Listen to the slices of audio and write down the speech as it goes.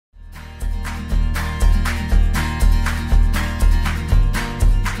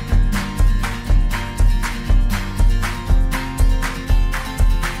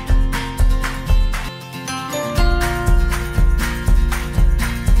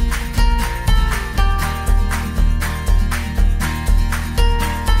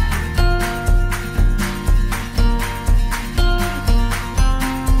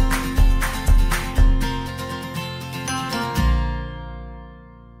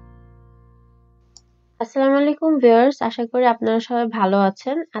আসসালামু আলাইকুম ভিউয়ার্স, আশা করি আপনারা সবাই ভালো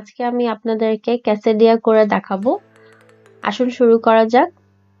আছেন। আজকে আমি আপনাদেরকে quesadilla করে দেখাবো। আসুন শুরু করা যাক।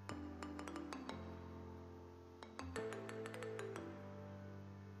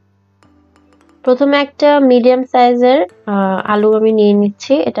 প্রথমে একটা মিডিয়াম সাইজের আলু আমি নিয়ে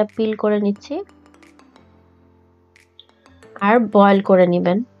নিচ্ছি, এটা পিল করে নিচ্ছি আর বয়েল করে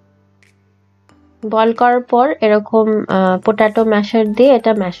নেবেন। বয়েল করার পর এরকম পোটাটো ম্যাশার দিয়ে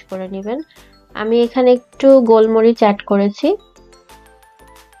এটা ম্যাশ করে নেবেন। আমি এখানে একটু গোলমরিচ অ্যাড করেছি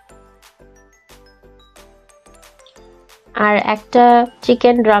আর একটা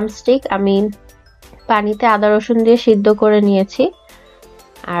চিকেন ড্রামস্টিক আমি পানিতে আদা রসুন দিয়ে সিদ্ধ করে নিয়েছি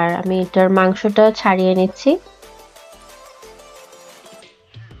আর আমি এটার মাংসটা ছাড়িয়ে নিচ্ছি।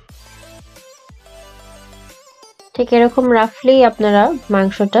 ঠিক এরকম রাফলি আপনারা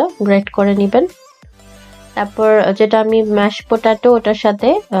মাংসটা গ্রেট করে নেবেন। তারপর যেটা আমি ম্যাশ পটাটো ওটার সাথে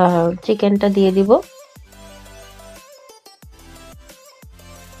চিকেনটা দিয়ে দিব।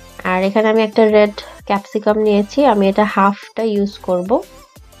 আর এখানে আমি একটা রেড ক্যাপসিকাম নিয়েছি, আমি এটা হাফটা ইউজ করব।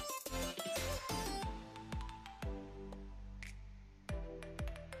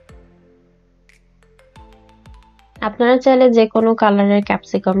 আপনারা চাইলে যে কোনো কালারের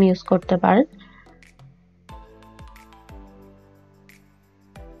ক্যাপসিকাম ইউজ করতে পারেন।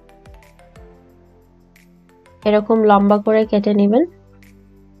 এরকম লম্বা করে কেটে নেবেন।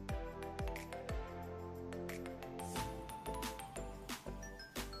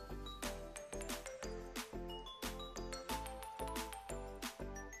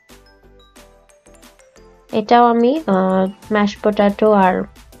 এটাও আমি ম্যাশ পটাটো আর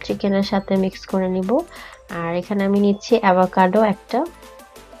চিকেনের সাথে মিক্স করে নিব। আর এখানে আমি নিচ্ছি অ্যাভোকাডো একটা,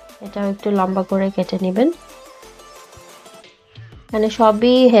 এটাও একটু লম্বা করে কেটে নেবেন। মানে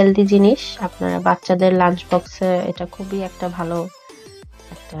সবই হেলদি জিনিস, আপনারা বাচ্চাদের লাঞ্চ বক্সে এটা খুবই একটা ভালো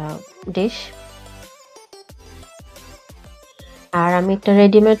একটা ডিশ। আর আমি একটা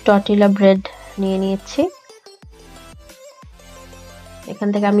রেডিমেড টর্টিলা ব্রেড নিয়ে নিয়েছি, এখান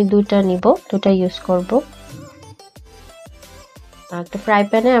থেকে আমি দুটা নিব, দুটা ইউজ করব। একটা ফ্রাই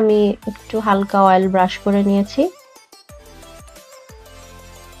প্যানে আমি একটু হালকা অয়েল ব্রাশ করে নিয়েছি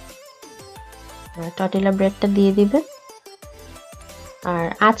আর টর্টিলা ব্রেডটা দিয়ে দিবেন। আর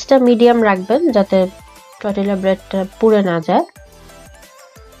আঁচটা মিডিয়াম রাখবেন যাতে টর্টিলা ব্রেডটা পুড়ে না যায়।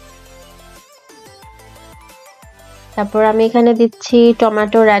 তারপর আমি এখানে দিচ্ছি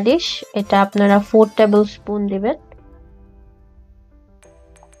টমেটো র্যাডিশ, এটা আপনারা 4 টেবিল স্পুন দিবেন।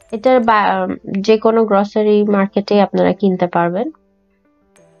 এটার যে কোনো গ্রসারি মার্কেটে আপনারা কিনতে পারবেন।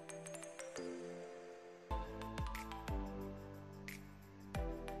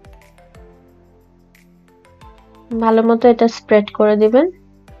 ভালো মতো এটা স্প্রেড করে দিবেন।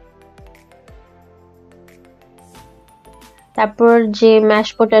 তারপর যে ম্যাশ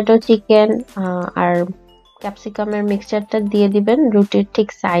পটেটো, চিকেন আর ক্যাপসিকামের মিক্সচারটা দিয়ে দিবেন রুটির ঠিক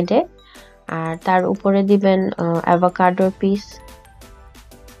সাইডে, আর তার উপরে দিবেন অ্যাভোকাডোর পিস।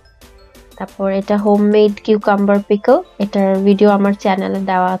 তারপর এটা হোমমেড কিউকাম্বার পিকল, এটার ভিডিও আমার চ্যানেলে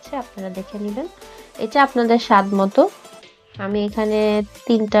দেওয়া আছে, আপনারা দেখে নেবেন। এটা আপনাদের স্বাদ মতো, আমি এখানে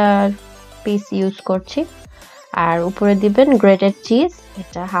 3টা পিস ইউজ করছি। আর উপরে দিবেন গ্রেটেড চিজ,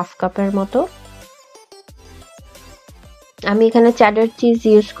 এটা হাফ কাপের মতো। আমি এখানে চেডার চিজ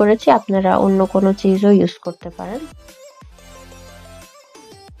ইউজ করেছি, আপনারা অন্য কোনো চিজও ইউজ করতে পারেন।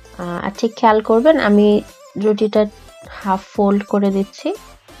 আর ঠিক খেয়াল করবেন আমি রুটিটা হাফ ফোল্ড করে দিচ্ছি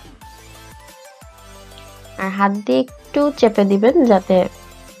আর হাত দিয়ে একটু চেপে দিবেন যাতে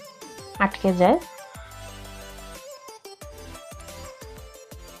আটকে যায়।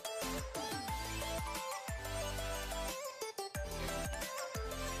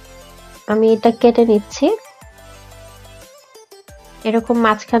 আমি এটা কেটে নিচ্ছি, এরকম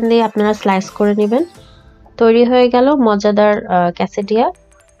মাঝখান দিয়ে আপনারা স্লাইস করে নেবেন। তৈরি হয়ে গেল মজাদার quesadilla।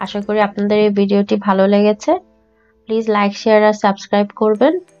 আশা করি আপনাদের এই ভিডিওটি ভালো লেগেছে। Please like, share R subscribe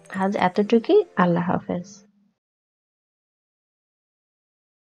করবেন। আজ এতটুকুই, আল্লাহ হাফেজ।